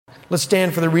Let's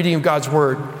stand for the reading of God's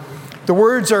word. The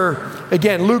words are,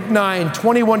 again, Luke 9,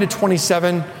 21 to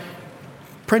 27,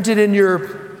 printed in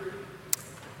your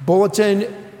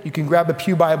bulletin. You can grab a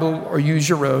pew Bible or use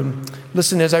your own.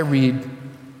 Listen as I read.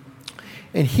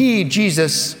 And he,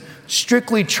 Jesus,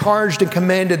 strictly charged and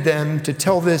commanded them to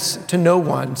tell this to no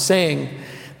one, saying,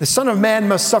 the Son of Man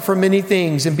must suffer many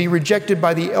things and be rejected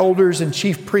by the elders and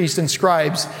chief priests and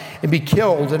scribes and be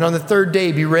killed, and on the third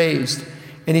day be raised.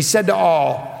 And he said to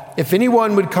all, if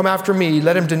anyone would come after me,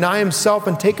 let him deny himself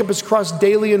and take up his cross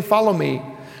daily and follow me.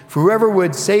 For whoever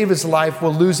would save his life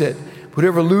will lose it.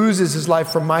 Whoever loses his life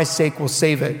for my sake will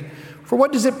save it. For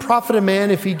what does it profit a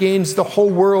man if he gains the whole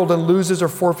world and loses or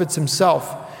forfeits himself?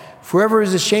 For whoever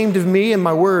is ashamed of me and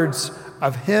my words,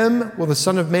 of him will the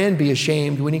Son of Man be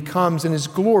ashamed when he comes in his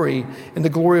glory and the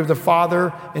glory of the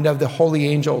Father and of the holy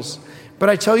angels. But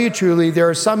I tell you truly, there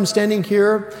are some standing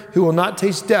here who will not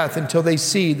taste death until they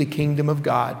see the kingdom of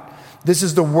God. This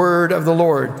is the word of the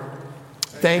Lord.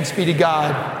 Thanks be to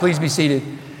God. Please be seated.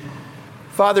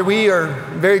 Father, we are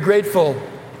very grateful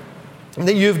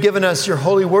that you've given us your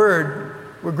holy word.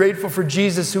 We're grateful for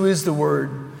Jesus, who is the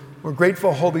word. We're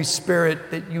grateful, Holy Spirit,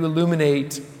 that you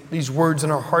illuminate these words in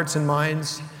our hearts and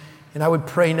minds. And I would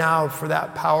pray now for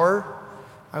that power.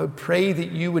 I would pray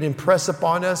that you would impress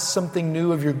upon us something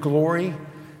new of your glory,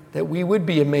 that we would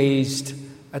be amazed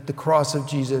at the cross of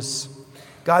Jesus.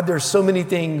 God, there's so many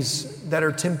things that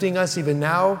are tempting us even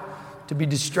now to be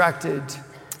distracted,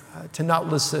 to not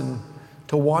listen,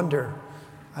 to wander.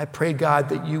 I pray, God,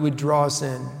 that you would draw us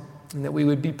in and that we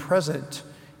would be present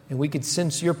and we could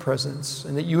sense your presence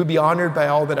and that you would be honored by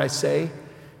all that I say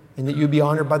and that you would be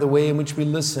honored by the way in which we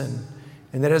listen.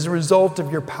 And that as a result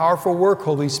of your powerful work,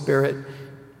 Holy Spirit,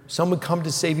 some would come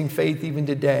to saving faith even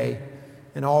today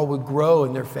and all would grow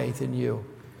in their faith in you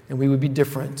and we would be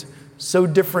different. So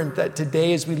different that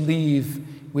today as we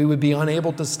leave, we would be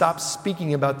unable to stop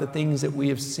speaking about the things that we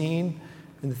have seen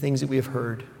and the things that we have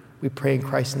heard. We pray in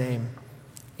Christ's name.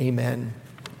 Amen.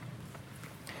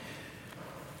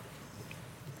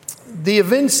 The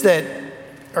events that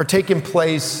are taking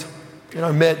place in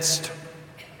our midst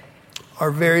are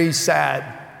very sad,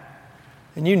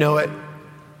 and you know it.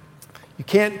 You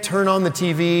can't turn on the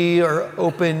TV or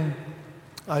open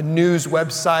a news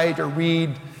website or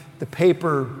read the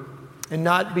paper and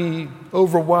not be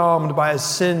overwhelmed by a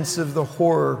sense of the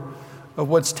horror of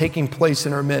what's taking place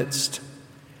in our midst.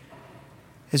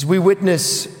 As we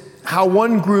witness how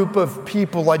one group of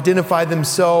people identify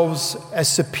themselves as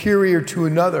superior to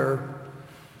another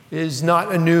is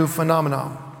not a new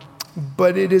phenomenon,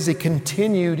 but it is a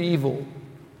continued evil.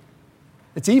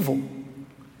 It's evil,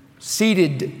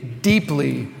 seated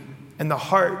deeply in the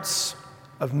hearts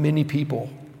of many people.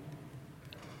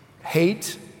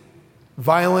 Hate,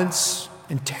 violence,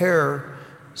 and terror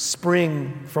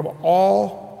spring from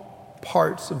all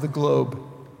parts of the globe.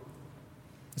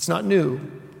 It's not new,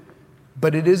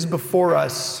 but it is before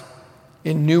us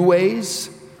in new ways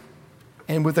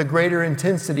and with a greater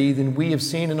intensity than we have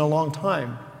seen in a long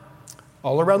time,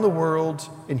 all around the world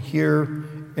and here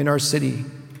in our city.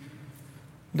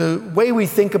 The way we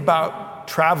think about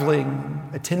traveling,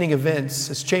 attending events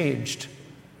has changed.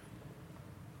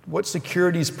 What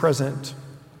security is present?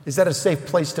 Is that a safe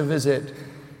place to visit?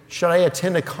 Should I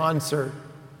attend a concert?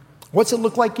 What's it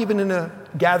look like even in a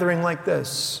gathering like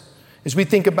this? As we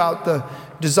think about the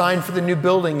design for the new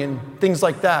building and things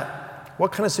like that,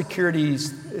 what kind of security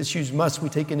issues must we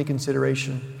take into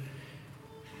consideration?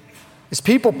 As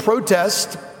people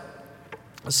protest,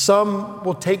 some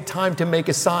will take time to make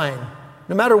a sign,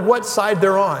 no matter what side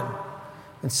they're on.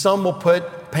 And some will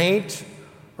put paint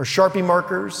or Sharpie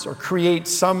markers or create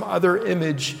some other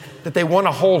image that they want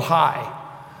to hold high.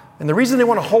 And the reason they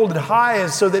want to hold it high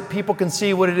is so that people can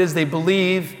see what it is they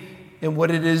believe and what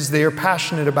it is they are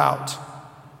passionate about.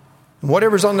 And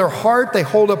whatever's on their heart, they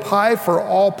hold up high for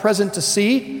all present to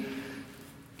see.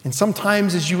 And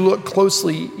sometimes as you look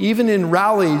closely, even in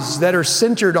rallies that are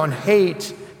centered on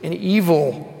hate and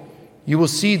evil, you will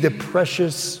see the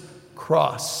precious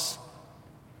cross.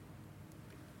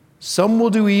 Some will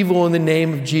do evil in the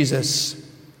name of Jesus,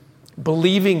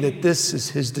 believing that this is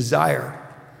his desire.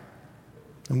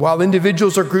 And while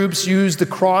individuals or groups use the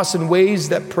cross in ways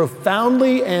that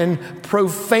profoundly and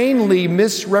profanely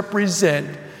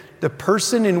misrepresent the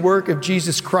person and work of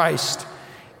Jesus Christ,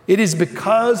 it is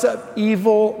because of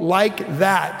evil like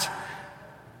that,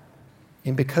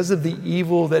 and because of the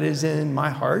evil that is in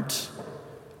my heart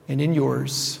and in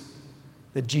yours,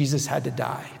 that Jesus had to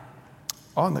die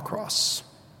on the cross.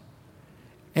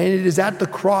 And it is at the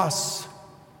cross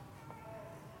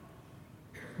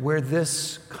where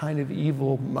this kind of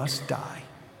evil must die.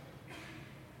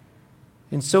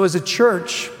 And so as a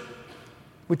church,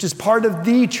 which is part of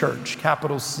the church,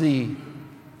 capital C,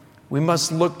 we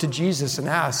must look to Jesus and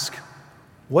ask,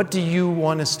 what do you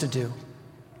want us to do?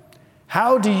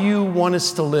 How do you want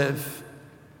us to live?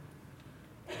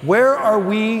 Where are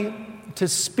we to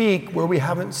speak where we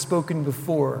haven't spoken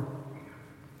before?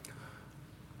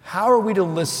 How are we to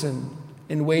listen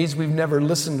in ways we've never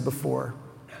listened before?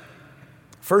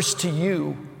 First to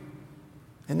you,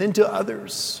 and then to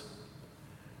others.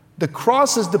 The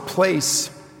cross is the place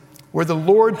where the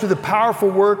Lord, through the powerful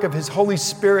work of his Holy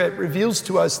Spirit, reveals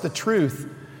to us the truth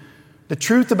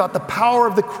about the power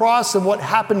of the cross. And what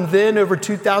happened then over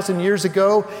 2,000 years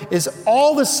ago is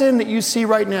all the sin that you see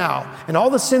right now, and all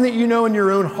the sin that you know in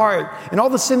your own heart, and all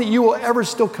the sin that you will ever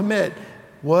still commit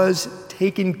was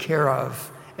taken care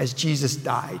of as Jesus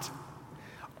died.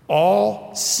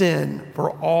 All sin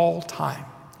for all time.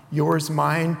 Yours,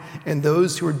 mine, and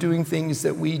those who are doing things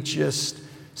that we just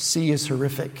see as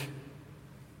horrific.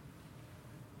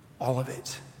 All of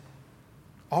it.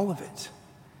 All of it.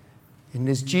 And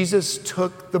as Jesus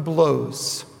took the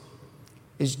blows,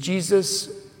 as Jesus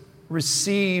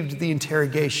received the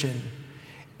interrogation,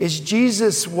 as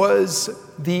Jesus was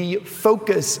the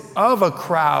focus of a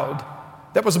crowd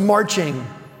that was marching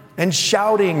and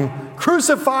shouting,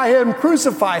 "Crucify him,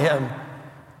 crucify him,"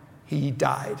 he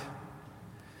died.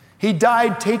 He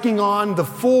died taking on the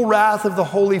full wrath of the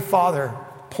Holy Father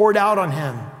poured out on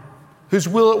him, whose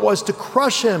will it was to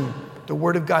crush him, the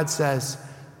Word of God says,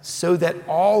 so that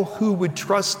all who would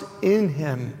trust in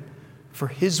him for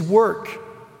his work,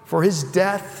 for his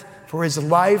death, for his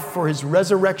life, for his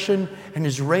resurrection, and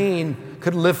his reign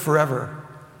could live forever.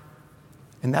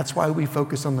 And that's why we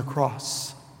focus on the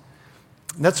cross.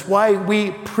 That's why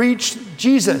we preach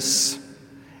Jesus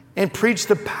and preach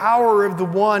the power of the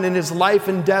one in his life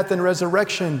and death and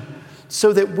resurrection,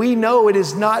 so that we know it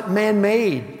is not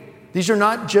man-made. These are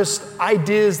not just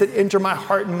ideas that enter my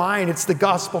heart and mind. It's the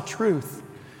gospel truth.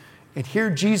 And here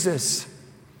Jesus,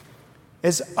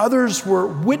 as others were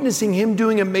witnessing him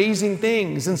doing amazing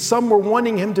things, and some were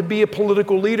wanting him to be a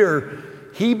political leader,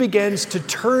 he begins to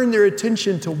turn their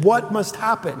attention to what must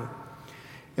happen.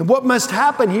 And what must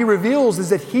happen, he reveals, is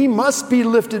that he must be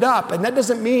lifted up. And that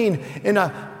doesn't mean in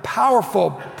a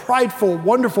powerful, prideful,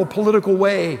 wonderful political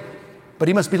way, but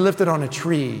he must be lifted on a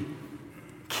tree,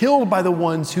 killed by the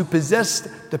ones who possessed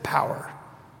the power.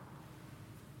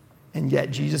 And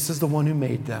yet Jesus is the one who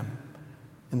made them.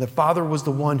 And the Father was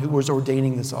the one who was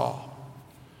ordaining this all.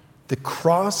 The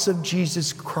cross of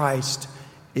Jesus Christ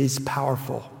is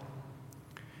powerful.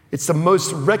 It's the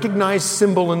most recognized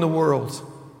symbol in the world.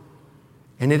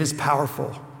 And it is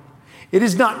powerful. It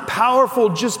is not powerful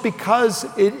just because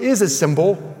it is a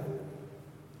symbol.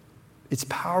 It's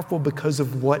powerful because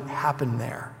of what happened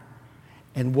there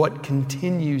and what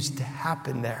continues to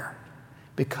happen there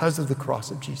because of the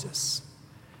cross of Jesus.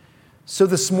 So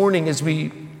this morning, as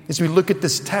we look at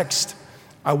this text,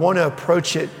 I want to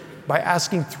approach it by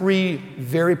asking three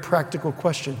very practical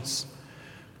questions.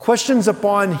 Questions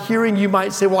upon hearing you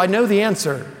might say, well, I know the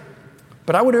answer,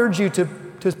 but I would urge you to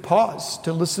pause,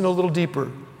 to listen a little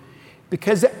deeper.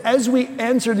 Because as we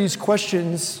answer these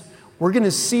questions, we're going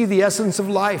to see the essence of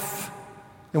life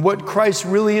and what Christ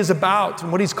really is about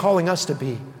and what he's calling us to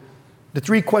be. The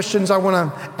three questions I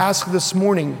want to ask this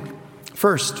morning.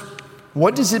 First,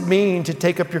 what does it mean to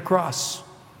take up your cross?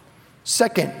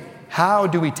 Second, how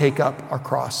do we take up our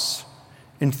cross?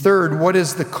 And third, what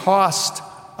is the cost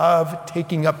of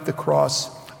taking up the cross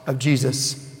of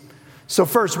Jesus? So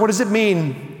first, what does it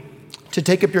mean to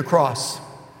take up your cross?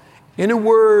 In a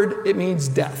word, it means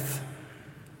death.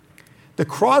 The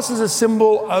cross is a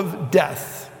symbol of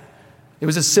death. It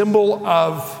was a symbol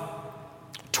of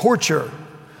torture.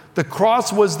 The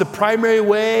cross was the primary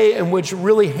way in which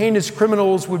really heinous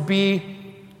criminals would be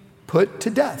put to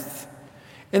death.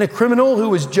 And a criminal who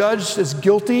was judged as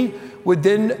guilty would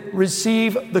then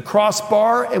receive the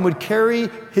crossbar and would carry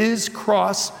his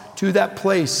cross to that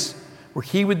place where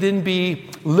he would then be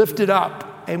lifted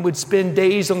up and would spend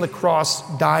days on the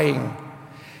cross dying.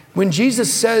 When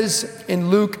Jesus says in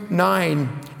Luke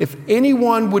 9, if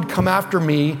anyone would come after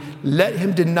me, let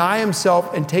him deny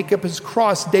himself and take up his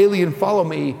cross daily and follow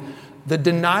me, the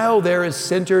denial there is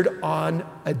centered on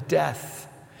a death.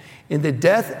 And the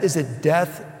death is a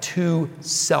death to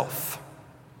self.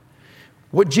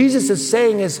 What Jesus is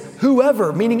saying is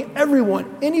whoever, meaning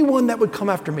everyone, anyone that would come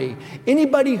after me,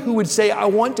 anybody who would say, I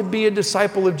want to be a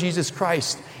disciple of Jesus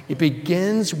Christ, it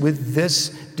begins with this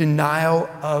denial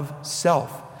of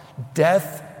self,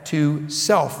 death to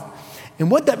self. And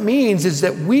what that means is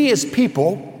that we as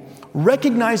people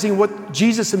recognizing what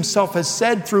Jesus himself has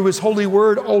said through his holy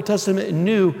word, Old Testament and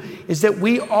New, is that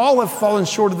we all have fallen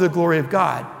short of the glory of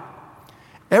God.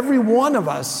 Every one of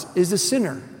us is a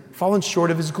sinner, fallen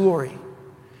short of his glory.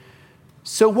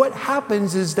 So what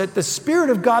happens is that the Spirit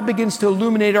of God begins to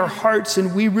illuminate our hearts,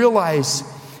 and we realize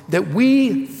that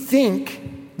we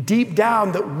think deep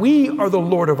down that we are the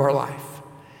Lord of our life,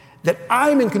 that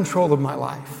I'm in control of my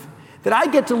life, that I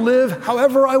get to live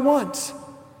however I want.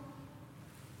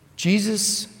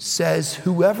 Jesus says,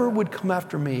 whoever would come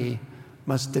after me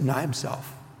must deny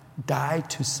himself, die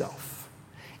to self.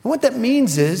 And what that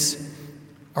means is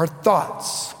our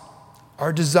thoughts,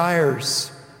 our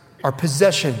desires, our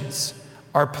possessions,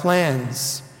 our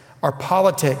plans, our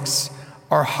politics,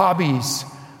 our hobbies,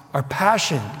 our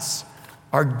passions,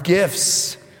 our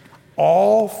gifts,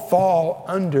 all fall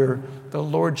under the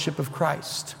lordship of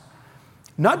Christ.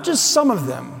 Not just some of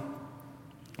them,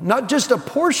 not just a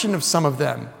portion of some of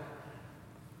them,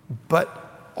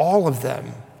 but all of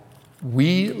them.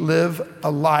 We live a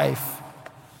life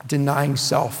denying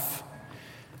self.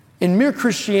 In Mere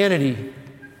Christianity,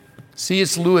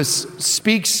 C.S. Lewis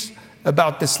speaks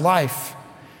about this life.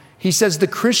 He says the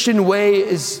Christian way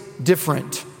is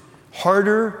different,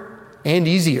 harder and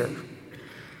easier.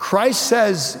 Christ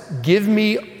says, give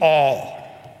me all.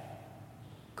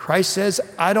 Christ says,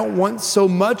 I don't want so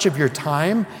much of your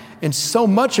time and so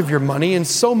much of your money and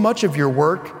so much of your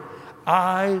work.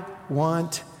 I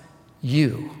want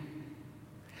you.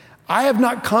 I have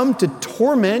not come to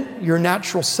torment your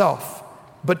natural self,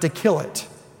 but to kill it.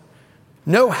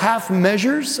 No half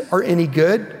measures are any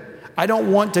good. I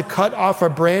don't want to cut off a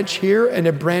branch here and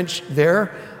a branch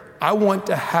there. I want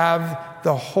to have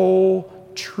the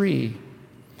whole tree.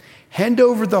 Hand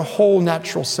over the whole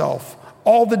natural self,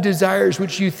 all the desires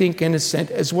which you think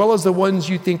innocent, as well as the ones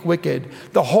you think wicked,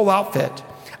 the whole outfit.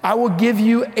 I will give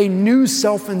you a new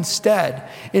self instead.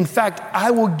 In fact,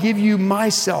 I will give you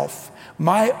myself.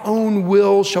 My own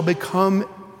will shall become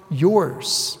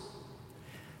yours.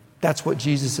 That's what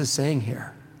Jesus is saying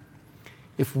here.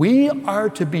 If we are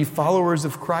to be followers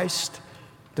of Christ,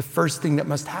 the first thing that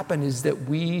must happen is that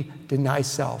we deny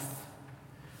self.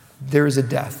 There is a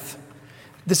death.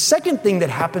 The second thing that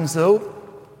happens, though,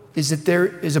 is that there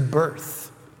is a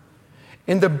birth.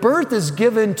 And the birth is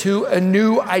given to a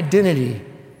new identity.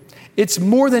 It's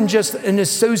more than just an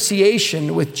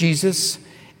association with Jesus.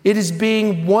 It is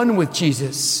being one with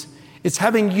Jesus. It's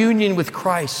having union with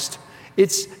Christ.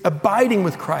 It's abiding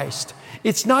with Christ.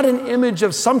 It's not an image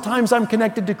of sometimes I'm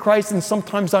connected to Christ and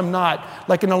sometimes I'm not.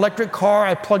 Like an electric car,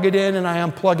 I plug it in and I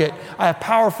unplug it. I have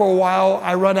power for a while,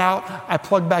 I run out, I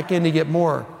plug back in to get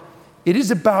more. It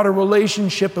is about a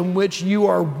relationship in which you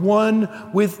are one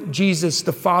with Jesus,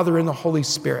 the Father, and the Holy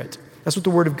Spirit. That's what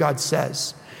the Word of God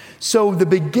says. So the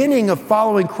beginning of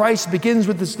following Christ begins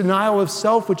with this denial of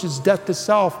self, which is death to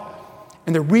self,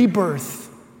 and the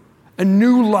rebirth, a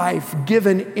new life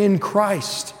given in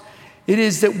Christ. It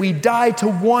is that we die to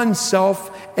one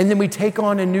self and then we take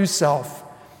on a new self.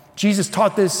 Jesus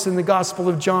taught this in the Gospel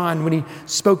of John when he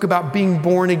spoke about being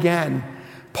born again.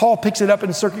 Paul picks it up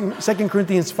in 2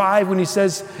 Corinthians 5 when he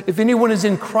says, if anyone is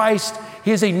in Christ,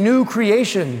 he is a new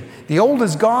creation. The old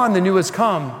is gone, the new has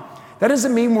come. That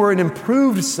doesn't mean we're an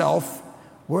improved self,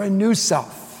 we're a new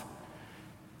self.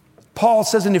 Paul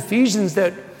says in Ephesians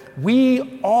that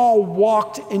we all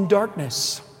walked in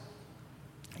darkness.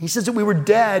 He says that we were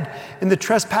dead in the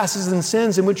trespasses and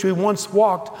sins in which we once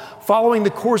walked, following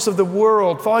the course of the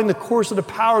world, following the course of the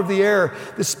power of the air,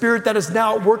 the spirit that is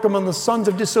now at work among the sons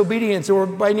of disobedience, or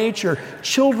by nature,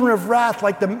 children of wrath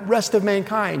like the rest of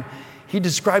mankind. He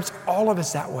describes all of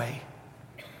us that way.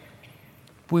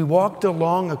 We walked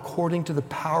along according to the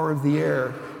power of the air.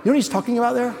 You know what he's talking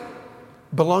about there?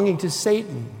 Belonging to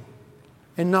Satan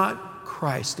and not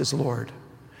Christ as Lord.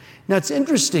 Now, it's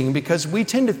interesting because we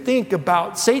tend to think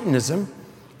about Satanism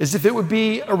as if it would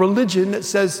be a religion that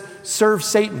says, serve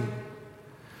Satan.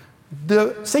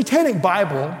 The Satanic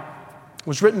Bible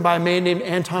was written by a man named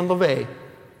Anton LaVey.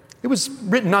 It was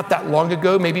written not that long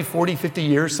ago, maybe 40, 50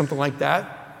 years, something like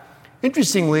that.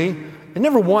 Interestingly, it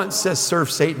never once says serve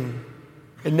Satan.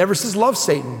 It never says love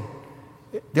Satan.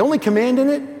 The only command in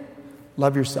it,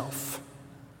 love yourself.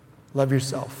 Love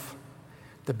yourself.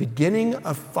 The beginning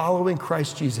of following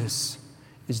Christ Jesus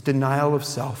is denial of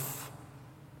self,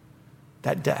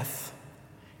 that death,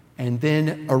 and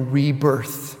then a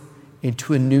rebirth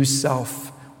into a new self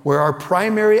where our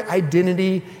primary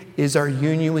identity is our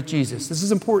union with Jesus. This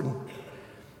is important.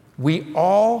 We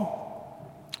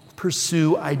all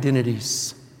pursue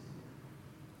identities.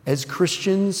 As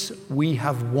Christians, we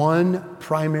have one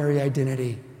primary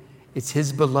identity. It's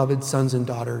his beloved sons and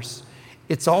daughters.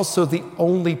 It's also the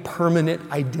only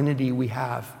permanent identity we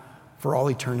have for all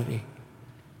eternity.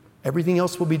 Everything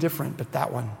else will be different, but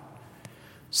that one.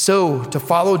 So to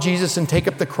follow Jesus and take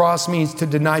up the cross means to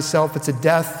deny self. It's a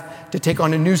death. To take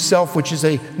on a new self, which is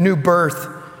a new birth.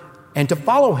 And to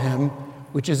follow him,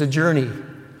 which is a journey.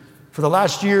 For the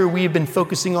last year, we've been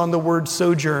focusing on the word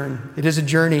sojourn. It is a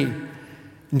journey.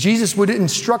 And Jesus would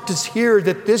instruct us here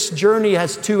that this journey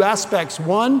has two aspects.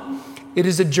 One, it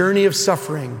is a journey of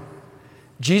suffering.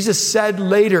 Jesus said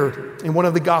later in one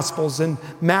of the Gospels, in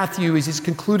Matthew, as he's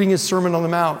concluding his Sermon on the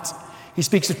Mount, he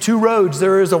speaks of two roads.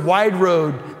 There is a wide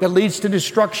road that leads to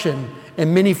destruction,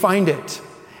 and many find it.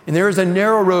 And there is a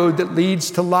narrow road that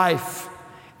leads to life,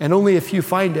 and only a few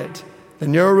find it. The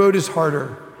narrow road is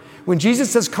harder. When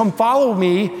Jesus says, come follow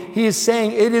me, he is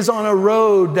saying it is on a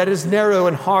road that is narrow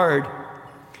and hard.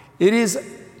 It is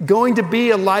going to be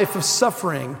a life of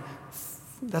suffering.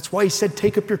 That's why he said,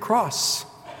 take up your cross.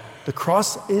 The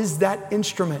cross is that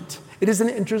instrument. It is an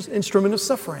instrument of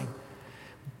suffering.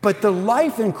 But the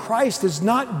life in Christ is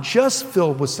not just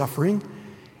filled with suffering.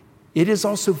 It is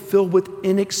also filled with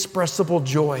inexpressible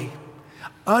joy,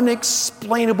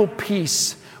 unexplainable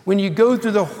peace. When you go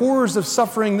through the horrors of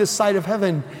suffering this side of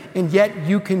heaven, and yet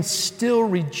you can still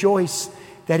rejoice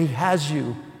that he has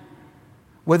you.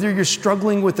 Whether you're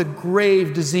struggling with a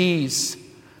grave disease,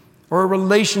 or a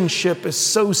relationship is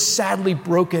so sadly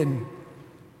broken,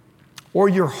 or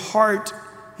your heart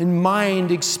and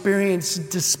mind experience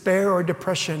despair or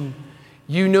depression,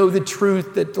 you know the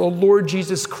truth that the Lord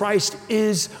Jesus Christ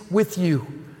is with you.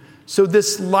 So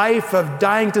this life of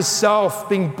dying to self,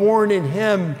 being born in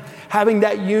him, having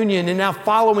that union, and now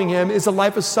following him is a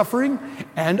life of suffering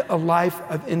and a life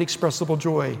of inexpressible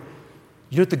joy.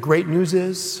 You know what the great news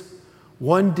is?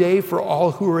 One day for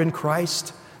all who are in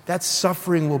Christ, that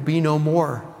suffering will be no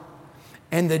more.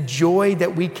 And the joy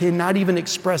that we cannot even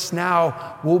express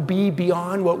now will be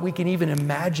beyond what we can even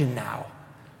imagine now.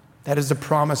 That is a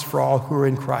promise for all who are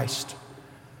in Christ.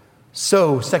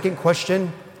 So, second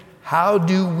question, how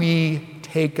do we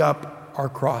take up our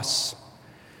cross?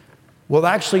 Well,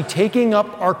 actually, taking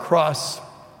up our cross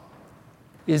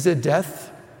is a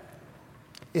death,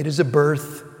 it is a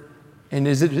birth, and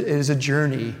it is a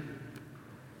journey,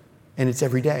 and it's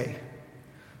every day.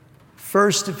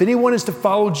 First, if anyone is to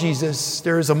follow Jesus,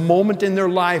 there is a moment in their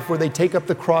life where they take up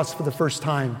the cross for the first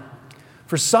time.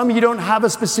 For some, you don't have a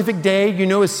specific day, you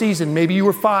know a season. Maybe you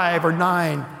were 5 or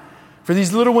 9. For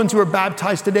these little ones who are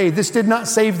baptized today, this did not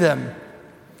save them.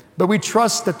 But we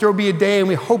trust that there will be a day, and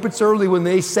we hope it's early, when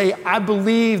they say, I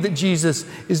believe that Jesus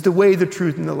is the way, the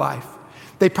truth, and the life.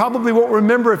 They probably won't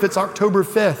remember if it's October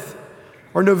 5th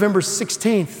or November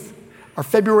 16th or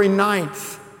February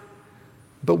 9th.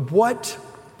 But what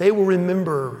they will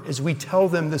remember as we tell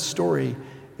them this story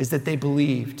is that they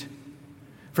believed.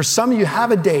 For some of you have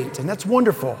a date, and that's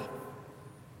wonderful.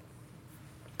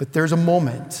 But there's a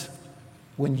moment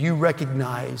when you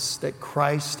recognize that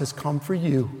Christ has come for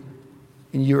you,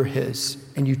 and you're his,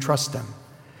 and you trust him.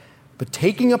 But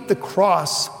taking up the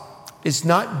cross is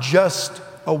not just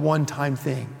a one-time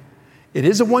thing. It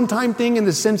is a one-time thing in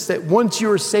the sense that once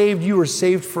you are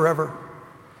saved forever.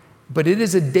 But it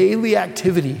is a daily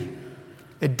activity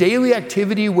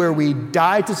where we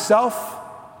die to self,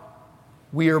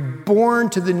 we are born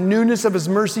to the newness of his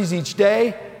mercies each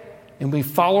day, and we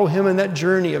follow him in that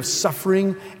journey of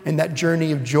suffering and that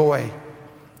journey of joy.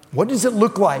 What does it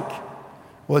look like?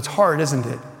 Well, it's hard, isn't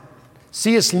it?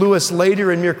 C.S. Lewis,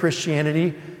 later in Mere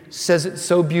Christianity, says it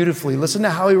so beautifully. Listen to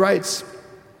how he writes.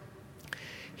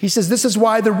 He says, this is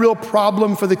why the real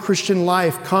problem for the Christian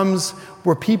life comes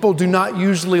where people do not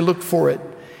usually look for it.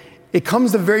 It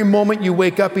comes the very moment you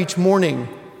wake up each morning.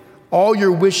 All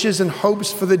your wishes and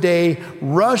hopes for the day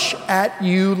rush at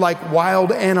you like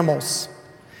wild animals.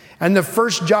 And the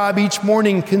first job each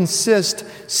morning consists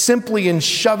simply in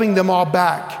shoving them all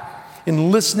back,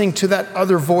 in listening to that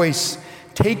other voice,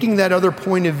 taking that other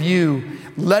point of view,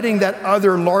 letting that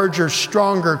other larger,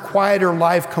 stronger, quieter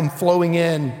life come flowing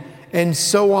in, and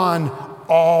so on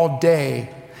all day.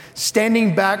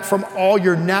 Standing back from all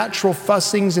your natural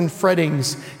fussings and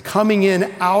frettings, coming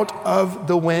in out of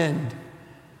the wind.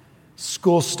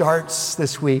 School starts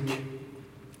this week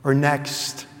or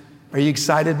next. Are you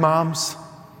excited, moms?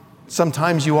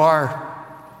 Sometimes you are.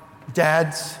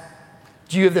 Dads,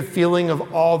 do you have the feeling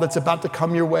of all that's about to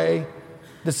come your way?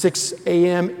 The 6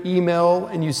 a.m. email,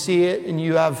 and you see it, and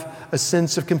you have a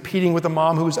sense of competing with a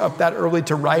mom who was up that early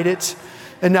to write it.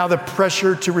 And now the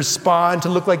pressure to respond, to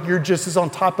look like you're just as on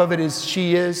top of it as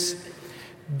she is.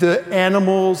 The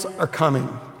animals are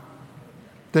coming.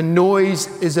 The noise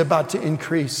is about to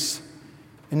increase.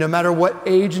 And no matter what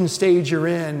age and stage you're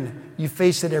in, you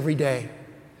face it every day.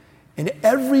 And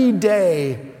every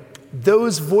day,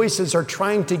 those voices are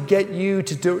trying to get you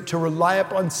to rely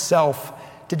upon self,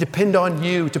 to depend on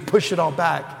you, to push it all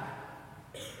back.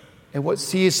 And what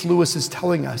C.S. Lewis is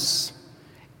telling us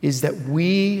is that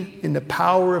we, in the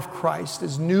power of Christ,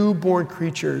 as newborn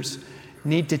creatures,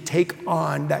 need to take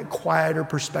on that quieter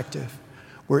perspective,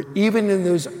 where even in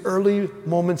those early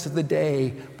moments of the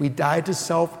day, we die to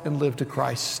self and live to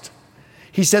Christ.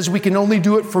 He says we can only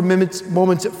do it for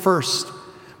moments at first,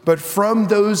 but from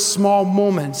those small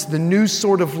moments, the new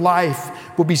sort of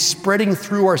life will be spreading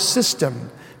through our system,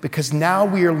 because now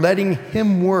we are letting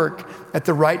Him work at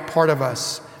the right part of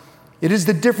us. It is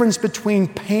the difference between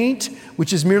paint,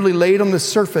 which is merely laid on the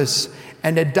surface,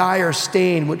 and a dye or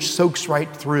stain which soaks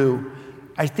right through.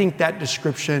 I think that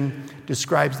description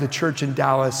describes the church in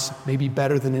Dallas maybe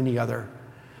better than any other.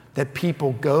 That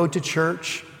people go to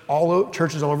church,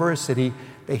 churches all over our city,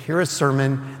 they hear a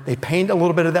sermon, they paint a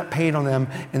little bit of that paint on them,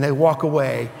 and they walk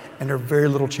away, and they're very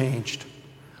little changed.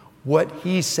 What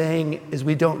he's saying is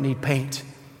we don't need paint.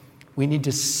 We need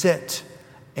to sit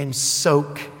and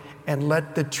soak and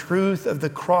let the truth of the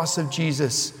cross of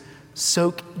Jesus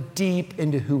soak deep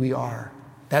into who we are.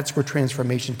 That's where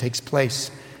transformation takes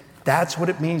place. That's what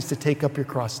it means to take up your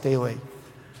cross daily.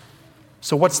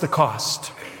 So what's the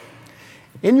cost?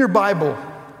 In your Bible,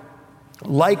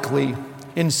 likely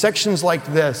in sections like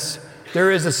this,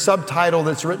 there is a subtitle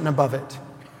that's written above it.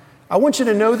 I want you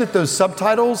to know that those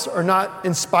subtitles are not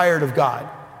inspired of God.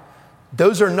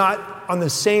 Those are not on the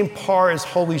same par as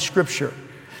Holy Scripture.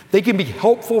 They can be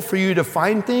helpful for you to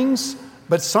find things,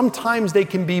 but sometimes they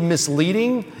can be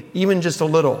misleading, even just a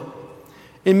little.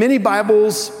 In many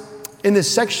Bibles, in the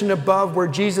section above where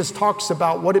Jesus talks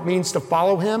about what it means to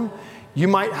follow Him, you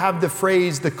might have the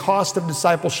phrase, the cost of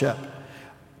discipleship.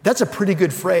 That's a pretty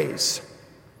good phrase,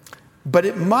 but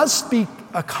it must be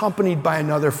accompanied by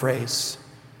another phrase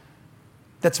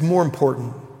that's more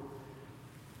important,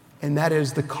 and that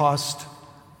is the cost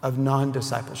of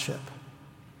non-discipleship.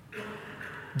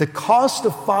 The cost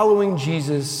of following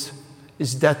Jesus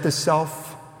is death to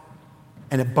self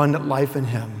and abundant life in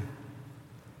Him.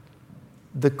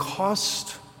 The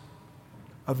cost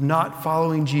of not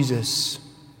following Jesus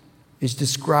is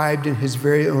described in His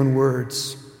very own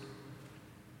words.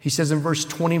 He says in verse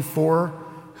 24,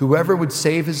 "Whoever would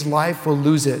save his life will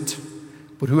lose it,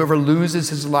 but whoever loses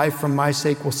his life for my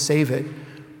sake will save it.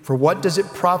 For what does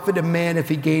it profit a man if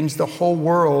he gains the whole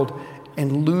world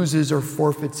and loses or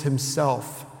forfeits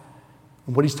himself?"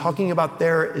 And what he's talking about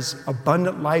there is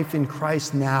abundant life in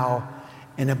Christ now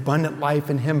and abundant life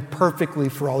in Him perfectly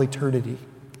for all eternity.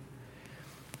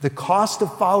 The cost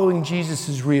of following Jesus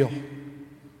is real.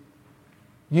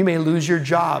 You may lose your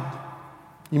job.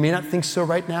 You may not think so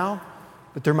right now,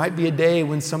 but there might be a day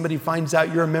when somebody finds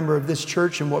out you're a member of this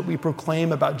church and what we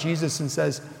proclaim about Jesus and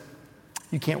says,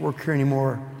 you can't work here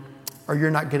anymore, or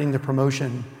you're not getting the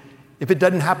promotion. If it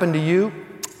doesn't happen to you,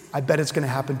 I bet it's going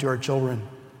to happen to our children.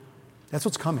 That's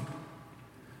what's coming.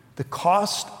 The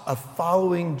cost of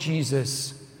following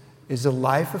Jesus is a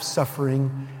life of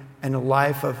suffering and a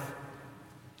life of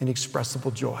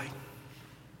inexpressible joy.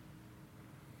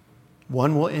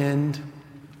 One will end,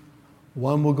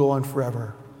 one will go on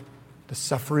forever. The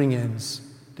suffering ends,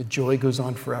 the joy goes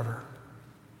on forever.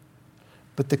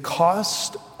 But the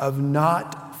cost of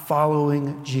not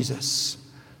following Jesus,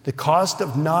 the cost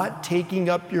of not taking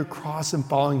up your cross and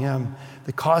following Him,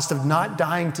 the cost of not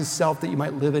dying to self that you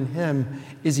might live in Him,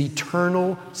 is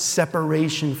eternal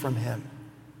separation from Him.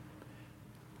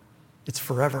 It's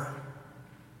forever.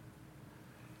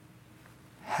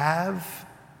 Have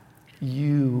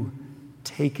you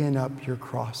taken up your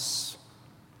cross?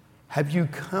 Have you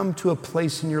come to a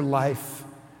place in your life,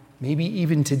 maybe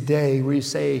even today, where you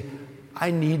say, I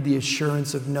need the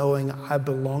assurance of knowing I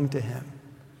belong to Him?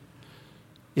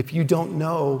 If you don't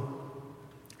know,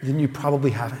 then you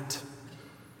probably haven't.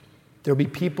 There'll be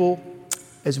people,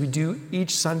 as we do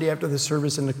each Sunday after the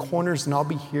service, in the corners, and I'll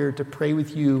be here to pray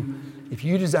with you. If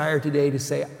you desire today to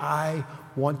say, I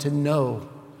want to know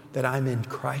that I'm in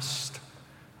Christ.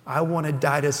 I want to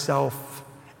die to self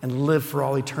and live for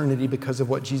all eternity because of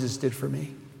what Jesus did for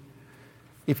me.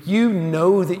 If you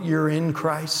know that you're in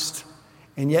Christ,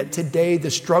 and yet today the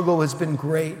struggle has been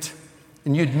great,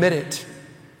 and you admit it,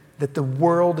 that the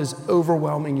world is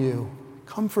overwhelming you,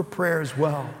 come for prayer as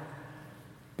well.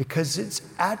 Because it's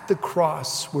at the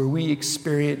cross where we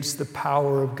experience the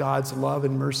power of God's love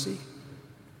and mercy.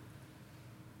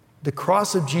 The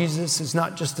cross of Jesus is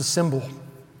not just a symbol.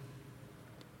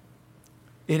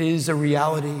 It is a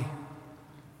reality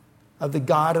of the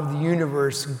God of the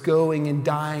universe going and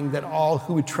dying that all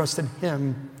who would trust in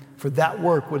Him for that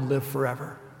work would live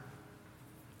forever.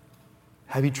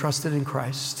 Have you trusted in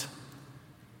Christ?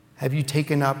 Have you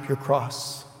taken up your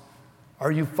cross? Are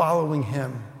you following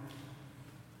him?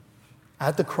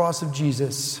 At the cross of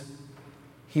Jesus,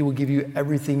 he will give you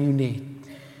everything you need.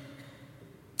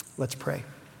 Let's pray.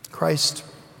 Christ,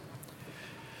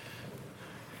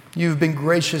 you've been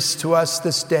gracious to us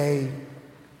this day,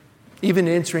 even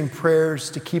answering prayers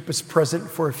to keep us present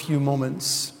for a few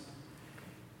moments.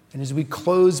 And as we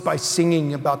close by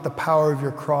singing about the power of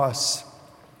your cross,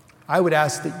 I would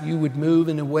ask that you would move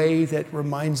in a way that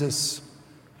reminds us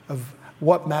of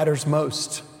what matters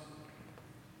most.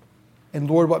 And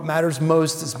Lord, what matters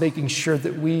most is making sure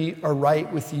that we are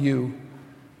right with you.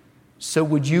 So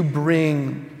would you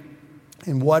bring,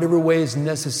 in whatever way is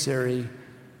necessary,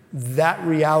 that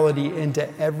reality into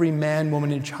every man,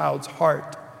 woman, and child's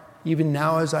heart, even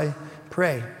now as I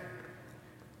pray,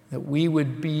 that we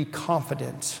would be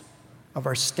confident of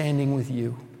our standing with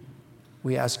you.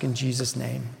 We ask in Jesus'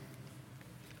 name.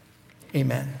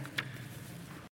 Amen.